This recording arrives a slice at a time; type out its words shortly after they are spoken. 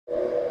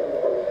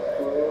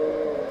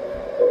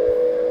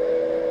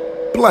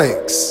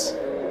Blanks,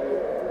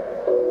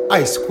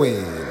 Ice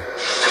Queen.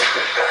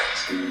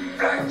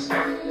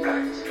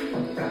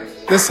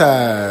 This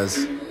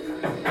has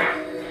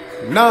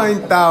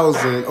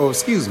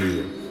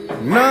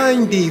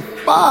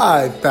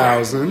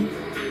 95,000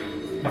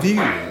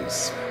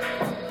 views.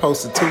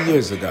 Posted 2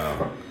 years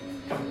ago.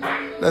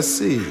 Let's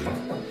see.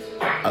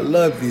 I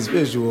love these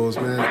visuals,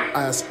 man.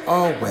 As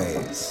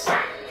always.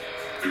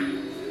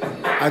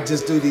 I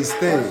just do these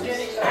things.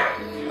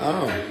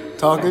 Oh,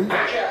 talking?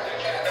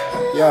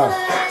 Yeah.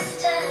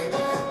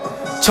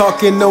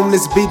 Talking on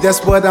this beat,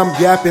 that's what I'm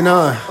yapping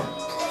on.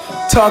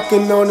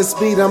 Talking on this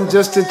beat, I'm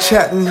just a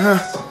chatting, huh?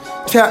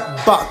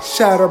 Chatbox,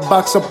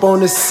 chatterbox up on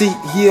the seat,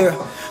 yeah.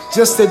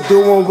 Just a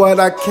doing what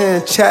I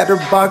can,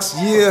 chatterbox,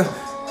 yeah.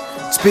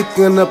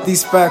 Speaking up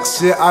these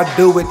facts, yeah, I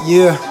do it,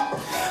 yeah.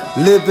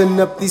 Living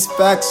up these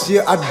facts,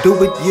 yeah, I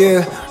do it,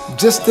 yeah.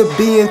 Just to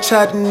be and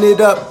chatting it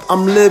up.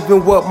 I'm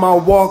living what my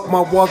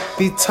walk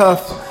be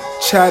tough.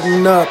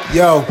 Chatting up,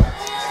 yo.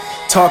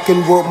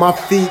 Talking with my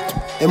feet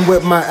and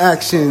with my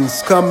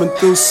actions. Coming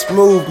through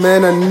smooth,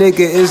 man, a nigga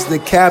is the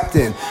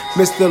captain.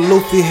 Mr.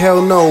 Luffy,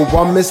 hell no,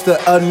 I'm Mr.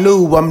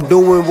 Anu. I'm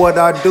doing what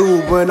I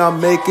do when I'm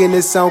making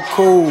it sound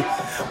cool.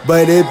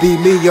 But it be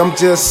me, I'm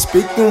just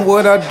speaking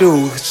what I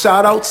do.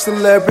 Shout out to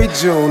Larry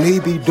June, he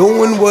be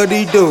doing what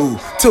he do.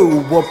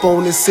 Two, up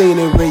on the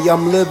scenery,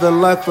 I'm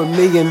living life for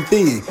me and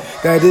thee.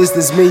 That is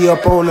this me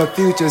up on the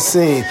future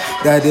scene.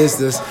 That is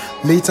this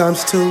me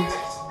times two,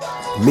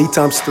 me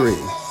times three.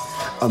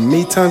 A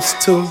me times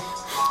two,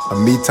 a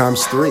me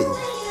times three.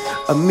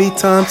 A me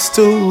times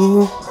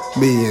two,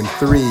 me and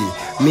three.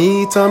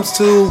 Me times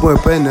two,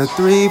 whipping a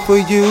three for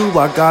you.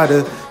 I got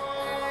a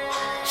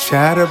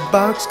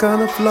chatterbox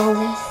kind of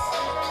flow.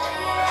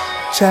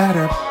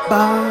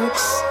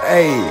 Chatterbox,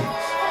 ayy.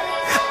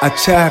 A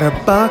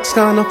chatterbox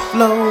kind of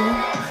flow.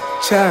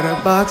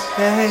 Chatterbox,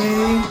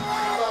 hey.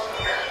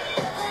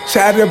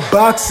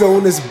 Chatterbox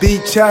on this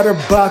beat,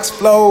 chatterbox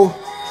flow.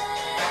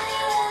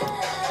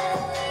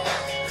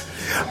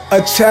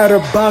 A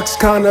chatterbox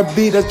kind of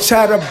beat, a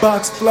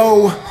chatterbox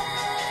flow.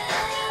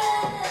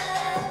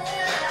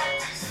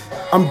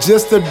 I'm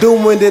just a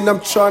doing it, I'm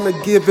trying to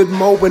give it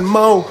more and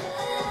more.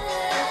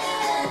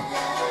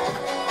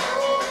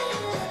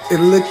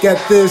 And look at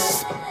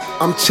this,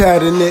 I'm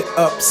chatting it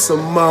up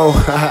some more.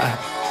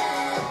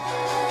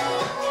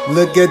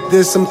 Look at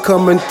this, I'm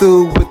coming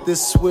through with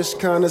this swish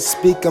kind of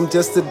speak. I'm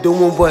just a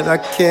doing what I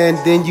can,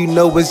 then you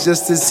know it's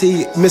just as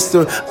he,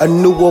 Mr.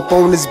 Anu up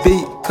on this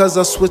beat. Cause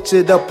I switch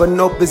it up and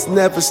nope, it's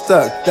never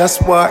stuck. That's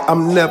why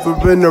I'm never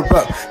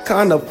interrupt,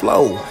 kind of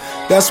flow.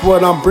 That's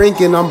what I'm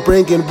bringing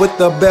with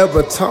the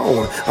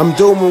baritone. I'm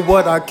doing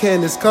what I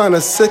can, it's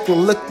kinda sick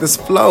and look this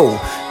flow.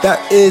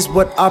 That is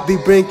what I be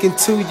bringing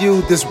to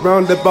you this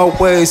roundabout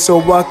way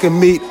so I can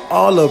meet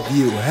all of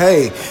you.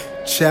 Hey,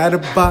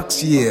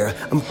 chatterbox, yeah,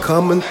 I'm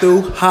coming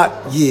through hot,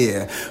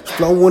 yeah.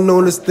 Flowing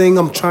on this thing,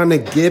 I'm trying to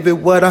give it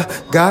what I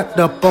got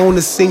up on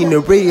the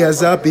scenery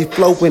as I be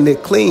flowing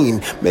it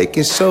clean.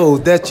 Making sure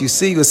that you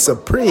see it's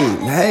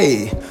supreme.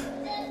 Hey,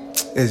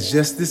 it's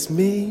just this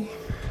me.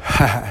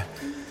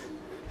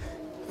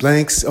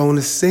 Blanks on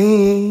the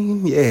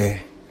scene, yeah.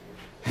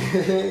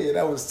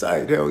 That was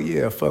tight, hell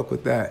yeah, fuck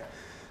with that.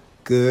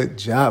 Good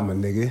job, my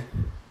nigga.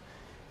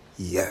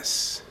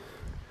 Yes.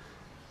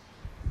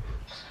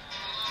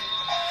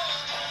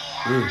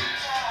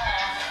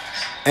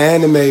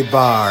 Anime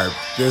Barb,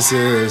 this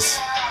is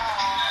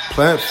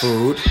Plant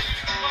Food.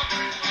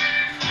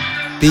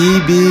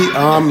 BB,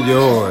 I'm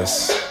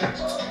yours.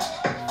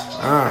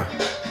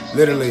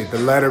 Literally, the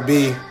letter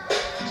B,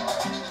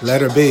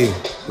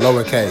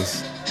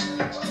 lowercase.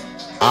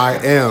 I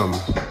am,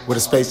 with a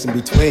space in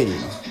between.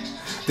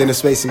 Then a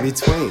space in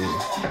between.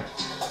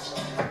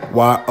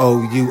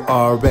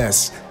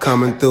 YOURS,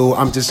 coming through.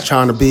 I'm just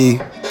trying to be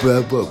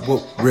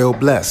real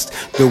blessed.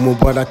 Doing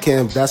what I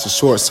can, that's a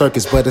short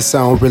circuit, but it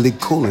sound really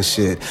cool and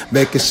shit.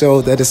 Making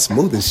sure that it's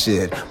smooth and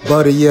shit.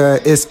 Butter, yeah,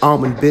 it's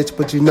almond, bitch,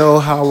 but you know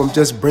how I'm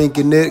just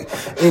bringing it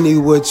any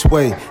which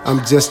way.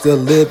 I'm just a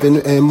living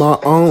in my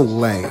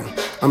own lane.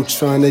 I'm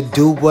trying to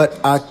do what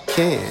I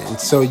can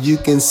so you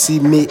can see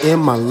me in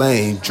my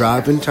lane.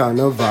 Driving, trying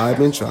to vibe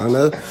and trying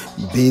to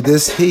be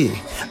this he.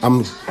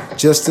 I'm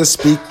just a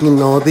speaking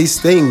all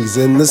these things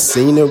in the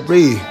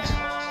scenery.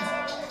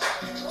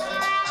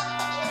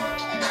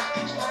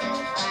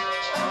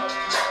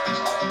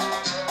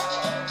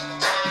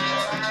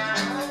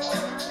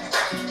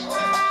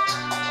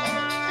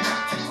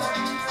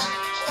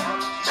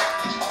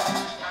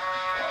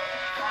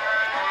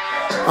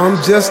 I'm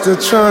just a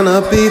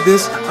tryna be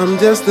this. I'm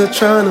just a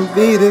tryna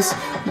be this.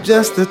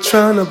 Just a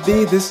tryna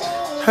be this.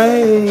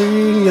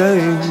 Hey,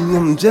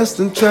 I'm just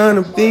a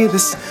tryna be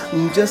this.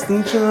 I'm just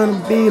a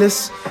tryna be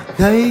this.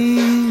 Hey,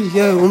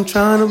 yo, I'm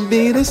tryna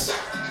be this.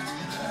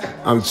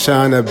 I'm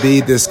tryna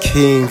be this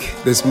king,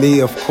 this me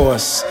of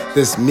course,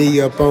 this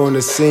me up on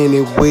the scene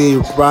and we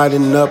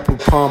riding up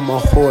upon my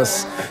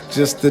horse,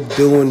 just to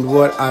doing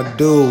what I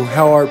do,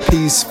 hard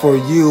piece for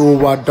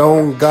you, I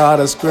don't got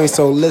a screen,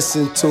 so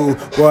listen to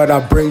what I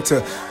bring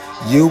to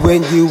you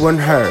and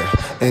her,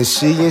 and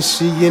she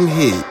and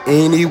he.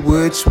 Any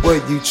which way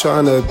you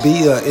tryna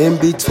be a in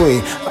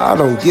between. I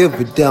don't give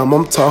a damn,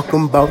 I'm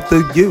talking about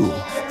the you.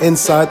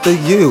 Inside the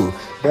you,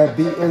 that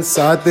be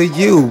inside the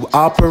you.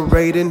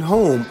 Operating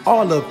home,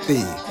 all of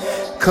thee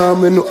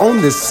coming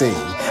on the scene.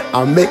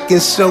 I'm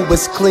making sure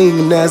it's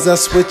clean as I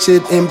switch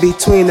it in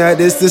between. That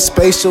is the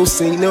spatial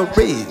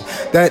scenery.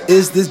 That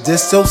is the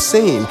disco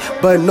scene.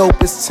 But nope,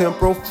 it's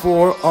temporal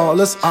for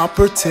all us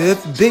operative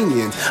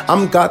beings.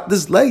 I'm got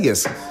this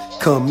layers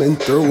coming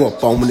through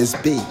up on this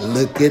beat.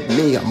 Look at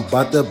me, I'm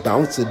about to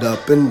bounce it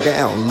up and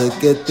down.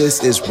 Look at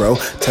this, it's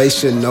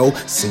rotational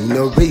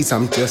sceneries.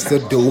 I'm just a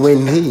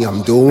doing he.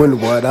 I'm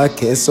doing what I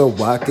can so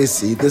I can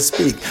see the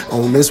speak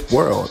on this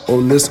world,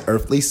 on this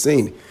earthly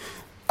scene.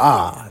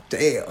 Ah,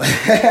 damn.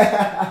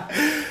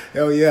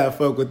 Hell yeah, I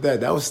fuck with that.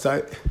 That was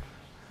tight.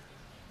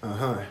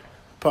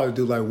 Probably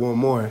do like one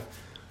more.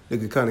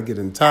 Nigga kind of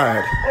getting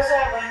tired. What's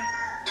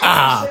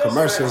happening?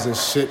 Commercials and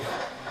shit.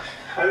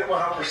 I didn't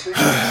want to oversleep.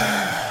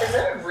 Is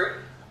that a brick?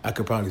 I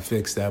could probably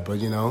fix that,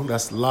 but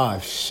that's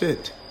live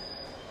shit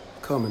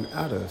coming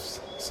at us.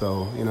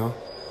 So,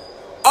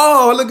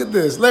 Oh, look at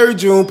this. Larry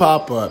June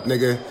pop up,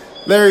 nigga.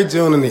 Larry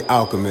June and the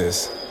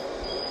Alchemist.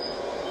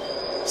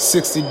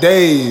 60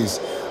 days.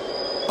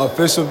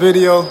 Official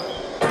video.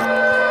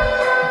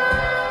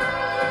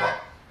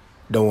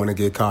 Don't want to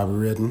get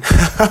copywritten.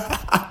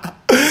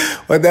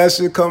 But that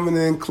shit coming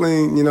in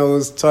clean,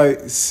 it's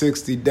tight.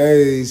 60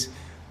 days.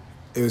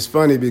 It was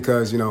funny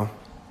because,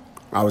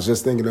 I was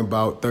just thinking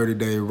about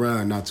 30-Day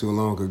Run not too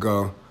long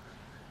ago.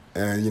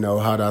 And,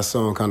 how that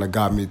song kind of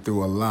got me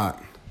through a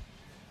lot.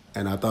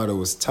 And I thought it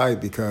was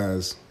tight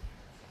because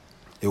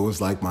it was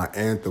like my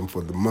anthem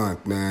for the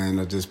month, man.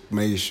 I just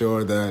made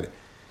sure that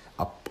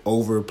I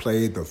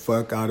overplayed the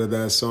fuck out of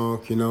that song,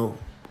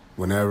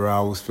 whenever I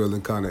was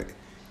feeling kind of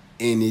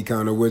any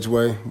kind of which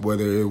way,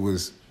 whether it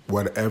was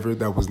whatever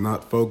that was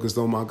not focused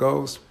on my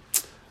goals.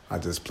 I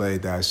just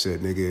played that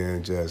shit, nigga,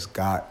 and just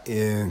got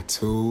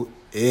into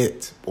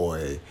it,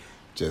 boy.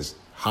 Just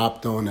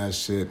hopped on that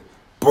shit.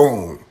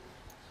 Boom.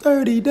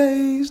 30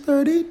 days,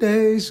 30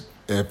 days.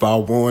 If I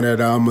want it,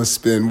 I'ma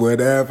spend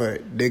whatever,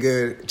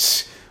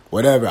 nigga.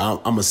 Whatever.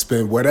 I'ma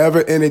spend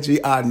whatever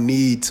energy I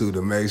need to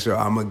make sure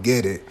I'ma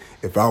get it.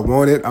 If I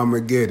want it, I'ma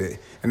get it.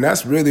 And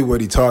that's really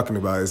what he's talking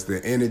about, is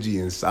the energy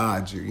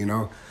inside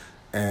you,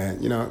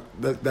 And,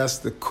 that's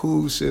the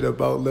cool shit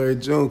about Larry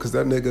June, because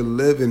that nigga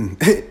living,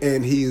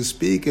 and he is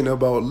speaking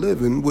about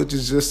living, which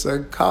is just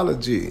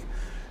psychology.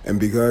 And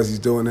because he's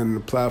doing it in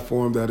a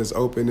platform that is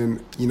open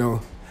and,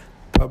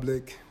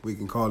 public, we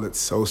can call it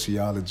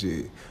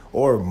sociology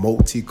or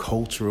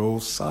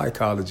multicultural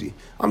psychology.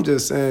 I'm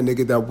just saying,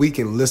 nigga, that we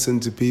can listen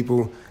to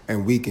people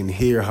and we can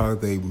hear how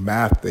they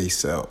map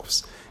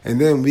themselves. And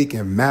then we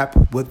can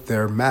map with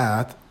their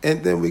math,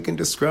 and then we can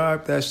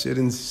describe that shit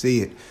and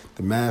see it.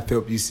 The math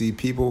help you see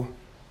people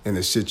and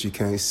the shit you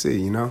can't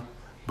see,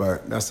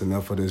 But that's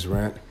enough of this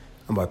rant.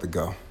 I'm about to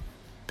go.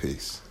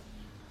 Peace.